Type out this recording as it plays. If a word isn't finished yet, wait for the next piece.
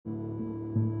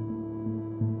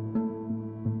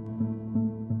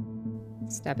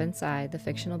Step inside the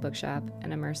fictional bookshop,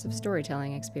 an immersive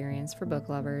storytelling experience for book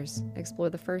lovers. Explore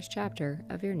the first chapter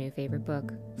of your new favorite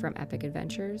book, from epic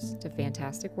adventures to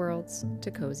fantastic worlds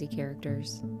to cozy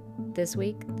characters. This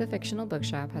week, the fictional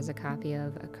bookshop has a copy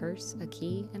of A Curse, a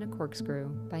Key, and a Corkscrew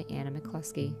by Anna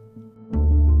McCluskey.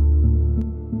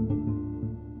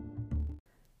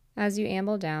 As you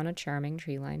amble down a charming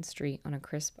tree-lined street on a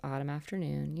crisp autumn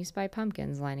afternoon, you spy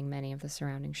pumpkins lining many of the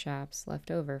surrounding shops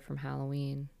left over from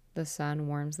Halloween. The sun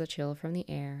warms the chill from the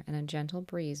air, and a gentle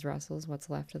breeze rustles what's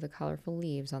left of the colorful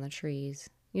leaves on the trees.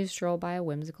 You stroll by a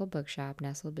whimsical bookshop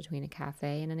nestled between a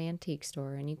cafe and an antique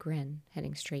store, and you grin,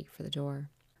 heading straight for the door.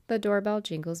 The doorbell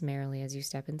jingles merrily as you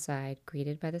step inside,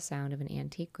 greeted by the sound of an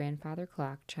antique grandfather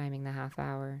clock chiming the half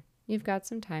hour. You've got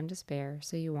some time to spare,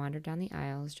 so you wander down the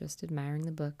aisles, just admiring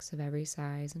the books of every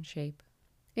size and shape.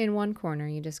 In one corner,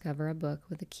 you discover a book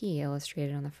with a key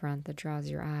illustrated on the front that draws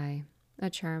your eye. A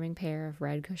charming pair of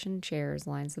red-cushioned chairs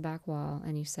lines the back wall,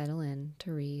 and you settle in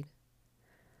to read.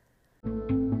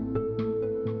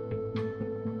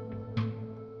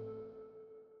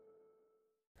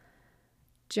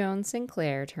 Joan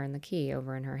Sinclair turned the key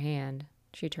over in her hand.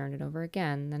 She turned it over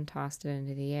again, then tossed it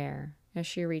into the air. As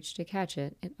she reached to catch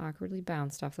it, it awkwardly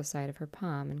bounced off the side of her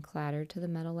palm and clattered to the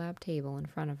metal lab table in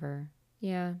front of her.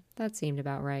 Yeah, that seemed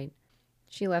about right.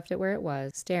 She left it where it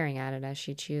was, staring at it as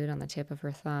she chewed on the tip of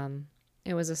her thumb.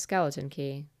 It was a skeleton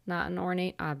key, not an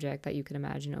ornate object that you could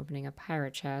imagine opening a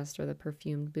pirate chest or the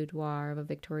perfumed boudoir of a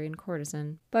Victorian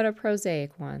courtesan, but a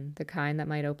prosaic one, the kind that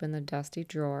might open the dusty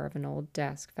drawer of an old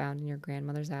desk found in your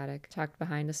grandmother's attic, tucked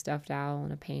behind a stuffed owl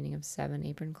and a painting of 7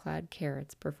 apron-clad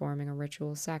carrots performing a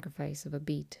ritual sacrifice of a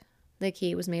beet. The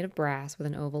key was made of brass with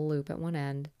an oval loop at one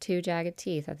end, 2 jagged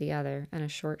teeth at the other, and a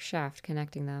short shaft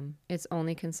connecting them. Its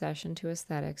only concession to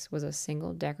aesthetics was a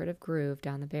single decorative groove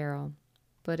down the barrel.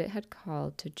 But it had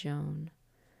called to Joan.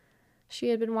 She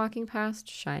had been walking past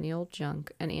Shiny Old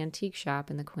Junk, an antique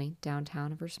shop in the quaint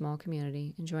downtown of her small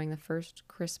community, enjoying the first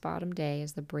crisp autumn day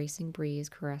as the bracing breeze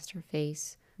caressed her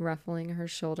face, ruffling her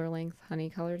shoulder-length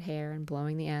honey-colored hair and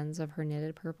blowing the ends of her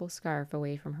knitted purple scarf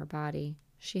away from her body.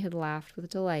 She had laughed with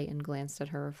delight and glanced at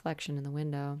her reflection in the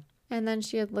window. And then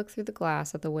she had looked through the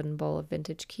glass at the wooden bowl of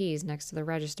vintage keys next to the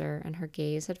register, and her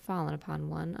gaze had fallen upon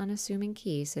one unassuming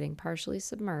key sitting partially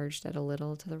submerged at a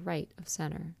little to the right of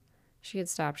center. She had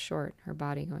stopped short, her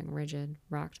body going rigid,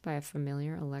 rocked by a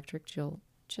familiar electric jolt,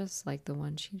 just like the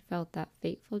one she'd felt that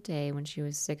fateful day when she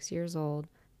was 6 years old,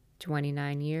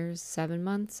 29 years, 7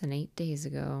 months, and 8 days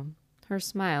ago. Her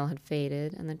smile had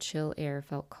faded, and the chill air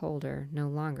felt colder, no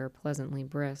longer pleasantly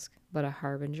brisk, but a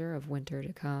harbinger of winter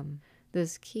to come.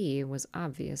 This key was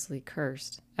obviously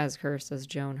cursed as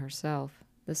Joan herself.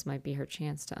 This might be her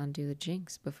chance to undo the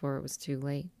jinx before it was too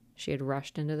late. She had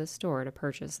rushed into the store to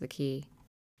purchase the key.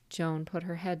 Joan put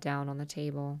her head down on the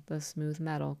table, the smooth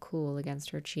metal cool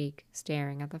against her cheek,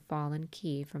 staring at the fallen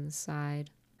key from the side.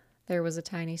 There was a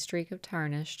tiny streak of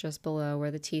tarnish just below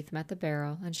where the teeth met the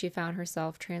barrel, and she found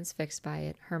herself transfixed by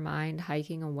it, her mind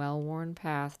hiking a well-worn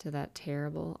path to that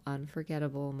terrible,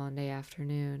 unforgettable Monday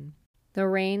afternoon. The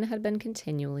rain had been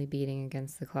continually beating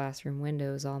against the classroom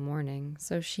windows all morning,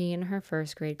 so she and her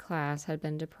first-grade class had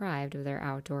been deprived of their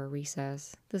outdoor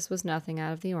recess. This was nothing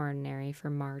out of the ordinary for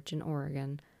March in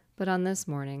Oregon, but on this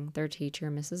morning, their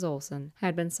teacher, Mrs. Olson,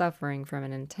 had been suffering from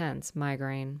an intense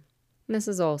migraine.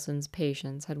 Mrs. Olson's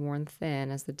patience had worn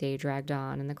thin as the day dragged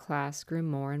on, and the class grew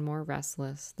more and more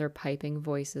restless, their piping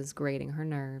voices grating her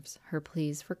nerves, her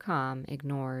pleas for calm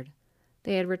ignored.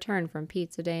 They had returned from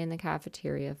pizza day in the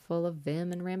cafeteria full of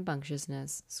vim and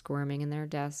rambunctiousness, squirming in their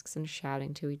desks and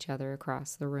shouting to each other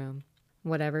across the room.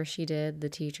 Whatever she did, the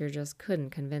teacher just couldn't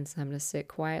convince them to sit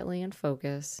quietly and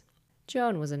focus.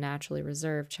 Joan was a naturally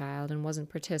reserved child and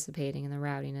wasn't participating in the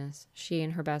rowdiness. She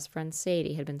and her best friend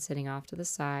Sadie had been sitting off to the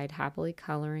side, happily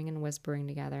coloring and whispering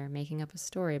together, making up a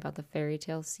story about the fairy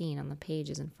tale scene on the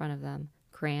pages in front of them.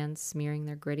 Crayons smearing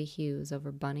their gritty hues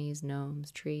over bunnies,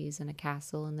 gnomes, trees, and a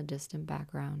castle in the distant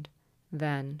background.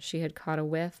 Then she had caught a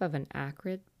whiff of an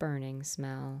acrid, burning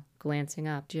smell. Glancing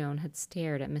up, Joan had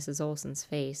stared at Mrs. Olson's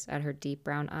face, at her deep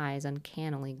brown eyes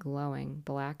uncannily glowing,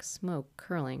 black smoke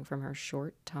curling from her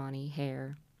short, tawny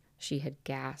hair. She had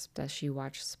gasped as she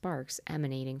watched sparks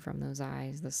emanating from those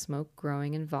eyes, the smoke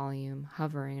growing in volume,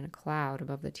 hovering in a cloud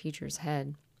above the teacher's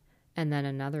head. And then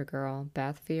another girl,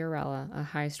 Beth Fiorella, a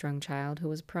high-strung child who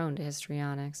was prone to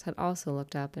histrionics, had also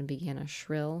looked up and began a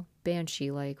shrill,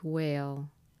 banshee-like wail.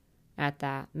 At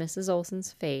that, Mrs.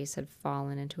 Olson's face had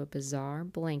fallen into a bizarre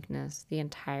blankness, the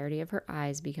entirety of her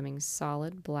eyes becoming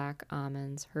solid black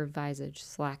almonds, her visage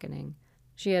slackening.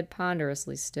 She had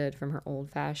ponderously stood from her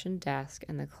old-fashioned desk,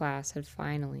 and the class had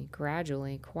finally,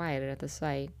 gradually quieted at the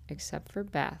sight, except for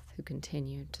Beth, who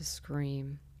continued to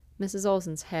scream. Mrs.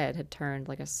 Olson's head had turned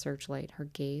like a searchlight, her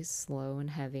gaze slow and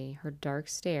heavy, her dark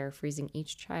stare freezing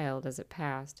each child as it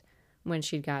passed. When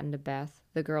she'd gotten to Beth,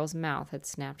 the girl's mouth had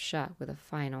snapped shut with a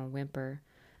final whimper,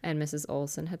 and Mrs.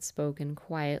 Olson had spoken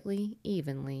quietly,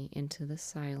 evenly into the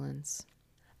silence.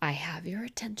 "I have your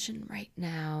attention right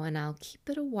now, and I'll keep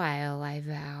it a while, I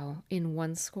vow. In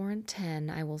 110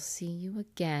 I will see you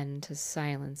again, to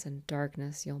silence and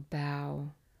darkness you'll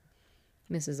bow."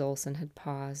 Mrs. Olson had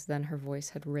paused, then her voice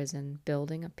had risen,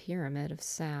 building a pyramid of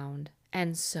sound.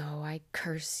 "And so I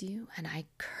curse you, and I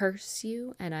curse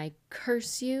you, and I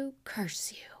curse you,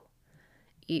 curse you."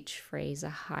 Each phrase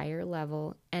a higher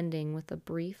level, ending with a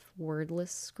brief,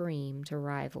 wordless scream to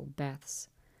rival Beth's.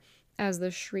 As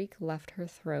the shriek left her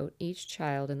throat, each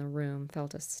child in the room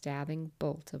felt a stabbing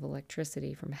bolt of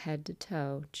electricity from head to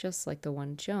toe, just like the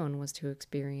one Joan was to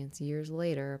experience years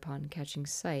later upon catching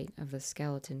sight of the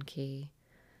skeleton key.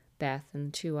 Beth and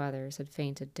the 2 others had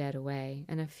fainted dead away,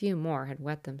 and a few more had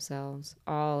wet themselves.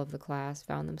 All of the class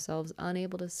found themselves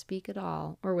unable to speak at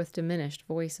all, or with diminished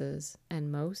voices,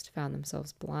 and most found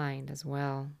themselves blind as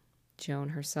well. Joan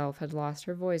herself had lost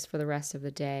her voice for the rest of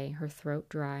the day, her throat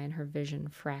dry and her vision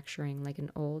fracturing like an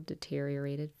old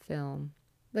deteriorated film.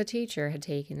 The teacher had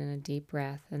taken in a deep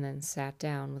breath and then sat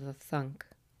down with a thunk.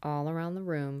 All around the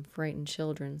room, frightened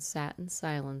children sat in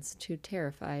silence, too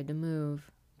terrified to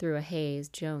move. Through a haze,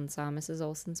 Joan saw Mrs.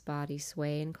 Olson's body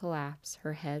sway and collapse,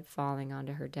 her head falling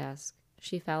onto her desk.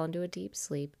 She fell into a deep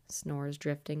sleep, snores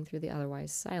drifting through the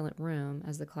otherwise silent room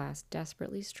as the class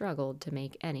desperately struggled to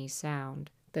make any sound.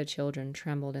 The children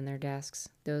trembled in their desks.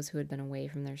 Those who had been away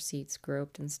from their seats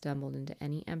groped and stumbled into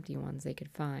any empty ones they could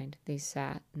find. They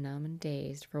sat, numb and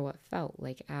dazed, for what felt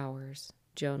like hours.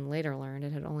 Joan later learned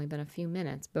it had only been a few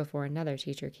minutes before another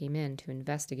teacher came in to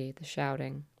investigate the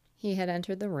shouting. He had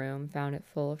entered the room, found it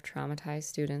full of traumatized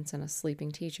students and a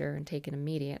sleeping teacher, and taken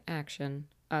immediate action.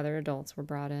 Other adults were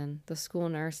brought in. The school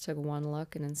nurse took one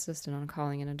look and insisted on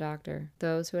calling in a doctor.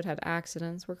 Those who had had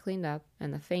accidents were cleaned up,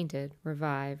 and the fainted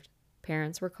revived.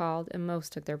 Parents were called, and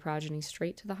most took their progeny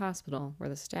straight to the hospital, where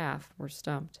the staff were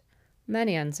stumped.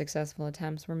 Many unsuccessful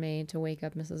attempts were made to wake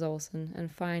up Mrs. Olson,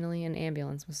 and finally an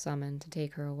ambulance was summoned to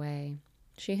take her away.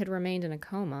 She had remained in a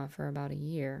coma for about a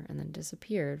year and then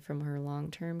disappeared from her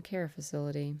long-term care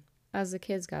facility. As the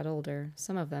kids got older,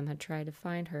 some of them had tried to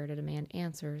find her to demand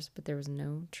answers, but there was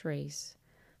no trace.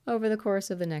 Over the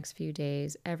course of the next few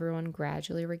days, everyone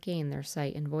gradually regained their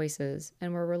sight and voices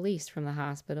and were released from the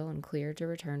hospital and cleared to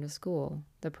return to school.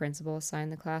 The principal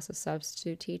assigned the class a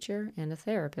substitute teacher and a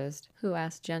therapist who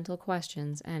asked gentle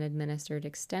questions and administered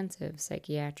extensive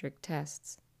psychiatric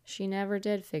tests. She never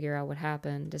did figure out what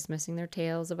happened, dismissing their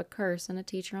tales of a curse and a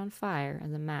teacher on fire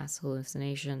as a mass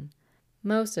hallucination.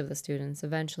 Most of the students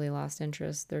eventually lost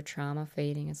interest, their trauma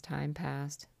fading as time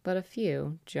passed, but a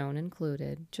few, Joan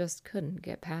included, just couldn't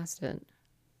get past it.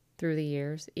 Through the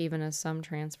years, even as some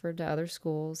transferred to other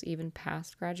schools, even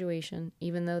past graduation,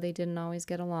 even though they didn't always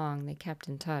get along, they kept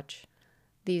in touch.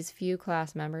 These few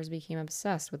class members became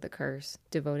obsessed with the curse,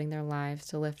 devoting their lives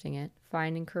to lifting it,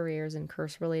 finding careers in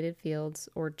curse-related fields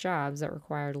or jobs that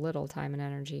required little time and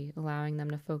energy, allowing them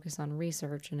to focus on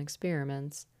research and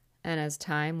experiments. And as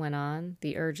time went on,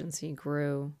 the urgency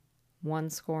grew.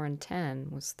 110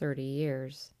 was 30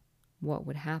 years. What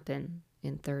would happen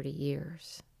in 30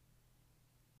 years?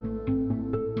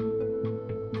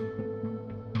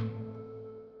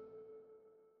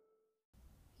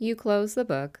 You close the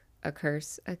book, A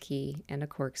Curse, a Key, and a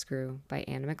Corkscrew by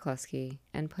Anna McCluskey,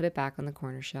 and put it back on the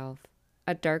corner shelf.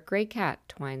 A dark gray cat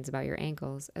twines about your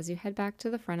ankles as you head back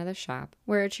to the front of the shop,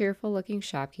 where a cheerful-looking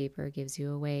shopkeeper gives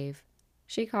you a wave.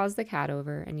 She calls the cat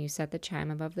over, and you set the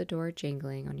chime above the door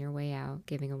jingling on your way out,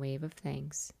 giving a wave of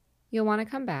thanks. You'll want to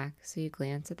come back, so you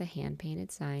glance at the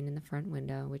hand-painted sign in the front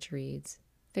window, which reads,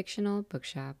 Fictional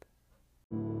Bookshop.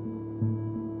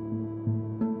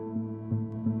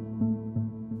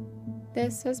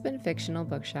 This has been Fictional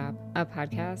Bookshop, a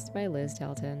podcast by Liz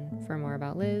Delton. For more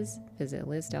about Liz, visit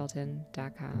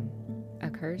lizdelton.com. A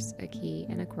Curse, a Key,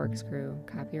 and a Corkscrew,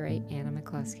 copyright Anna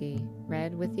McCluskey,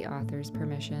 read with the author's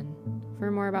permission. For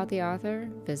more about the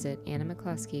author, visit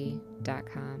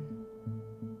annamccluskey.com.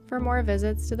 For more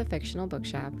visits to the Fictional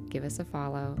Bookshop, give us a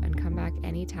follow and come back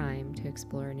anytime to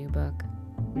explore a new book.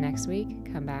 Next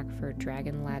week, come back for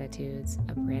Dragon Latitudes,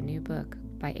 a brand new book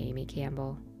by Amy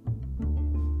Campbell.